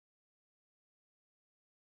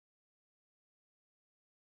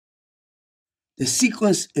the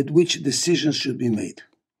sequence at which decisions should be made.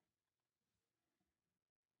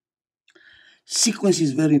 Sequence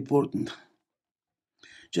is very important.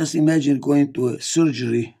 Just imagine going to a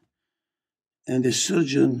surgery and the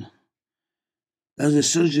surgeon does the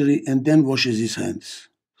surgery and then washes his hands.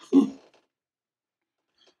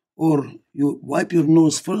 Or you wipe your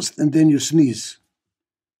nose first and then you sneeze.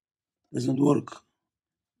 Doesn't work.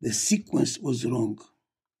 The sequence was wrong.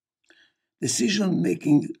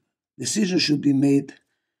 Decision should be made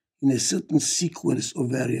in a certain sequence of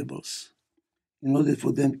variables in order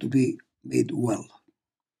for them to be made well.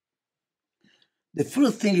 The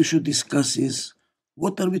first thing you should discuss is,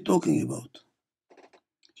 what are we talking about?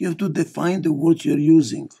 You have to define the words you're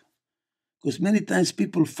using, because many times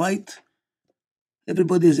people fight.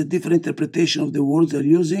 Everybody has a different interpretation of the words they're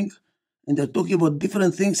using, and they're talking about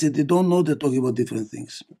different things and they don't know they're talking about different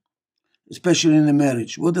things, especially in a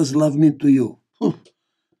marriage. What does love mean to you?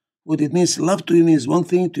 What it means, love to you means one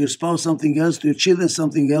thing, to your spouse something else, to your children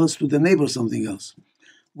something else, to the neighbor something else.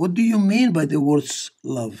 What do you mean by the words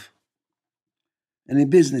love? And in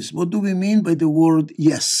business, what do we mean by the word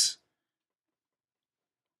yes?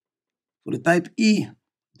 For the type E,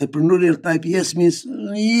 the entrepreneurial type, yes means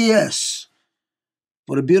yes.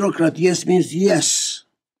 For a bureaucrat, yes means yes.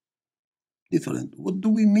 Different. What do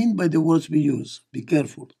we mean by the words we use? Be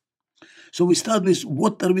careful. So we start with,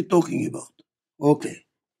 what are we talking about? Okay.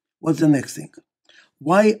 What's the next thing?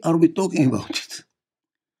 Why are we talking about it?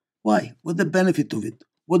 Why? What's the benefit of it?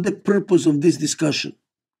 What's the purpose of this discussion?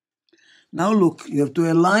 Now look, you have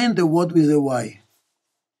to align the what with the why.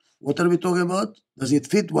 What are we talking about? Does it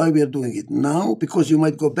fit why we are doing it? Now, because you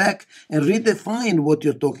might go back and redefine what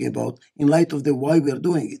you're talking about in light of the why we are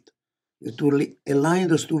doing it. You have to align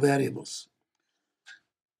those two variables.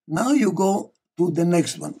 Now you go to the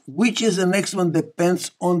next one. Which is the next one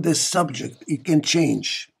depends on the subject. It can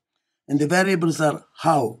change. And the variables are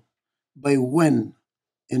how, by when,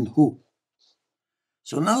 and who.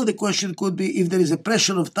 So now the question could be, if there is a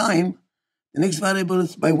pressure of time, the next variable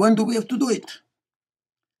is, by when do we have to do it?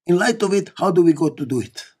 In light of it, how do we go to do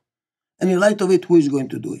it? And in light of it, who is going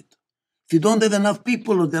to do it? If you don't have enough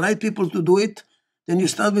people or the right people to do it, then you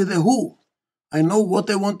start with the who. I know what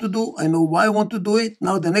I want to do. I know why I want to do it.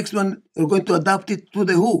 Now the next one, you're going to adapt it to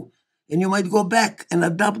the who. And you might go back and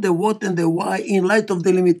adapt the what and the why in light of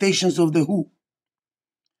the limitations of the who.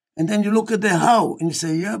 And then you look at the how and you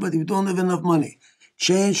say, yeah, but if you don't have enough money,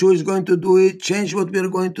 change who is going to do it, change what we are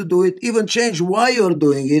going to do it, even change why you're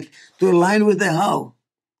doing it to align with the how.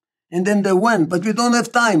 And then the when, but we don't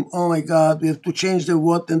have time. Oh my God, we have to change the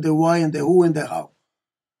what and the why and the who and the how.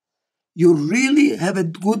 You really have a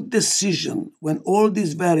good decision when all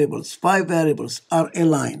these variables, 5 variables, are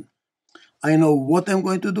aligned. I know what I'm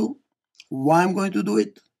going to do, why I'm going to do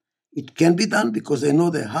it. It can be done because I know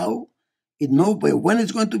the how. I know by when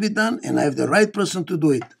it's going to be done, and I have the right person to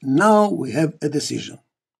do it. Now we have a decision.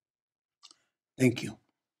 Thank you.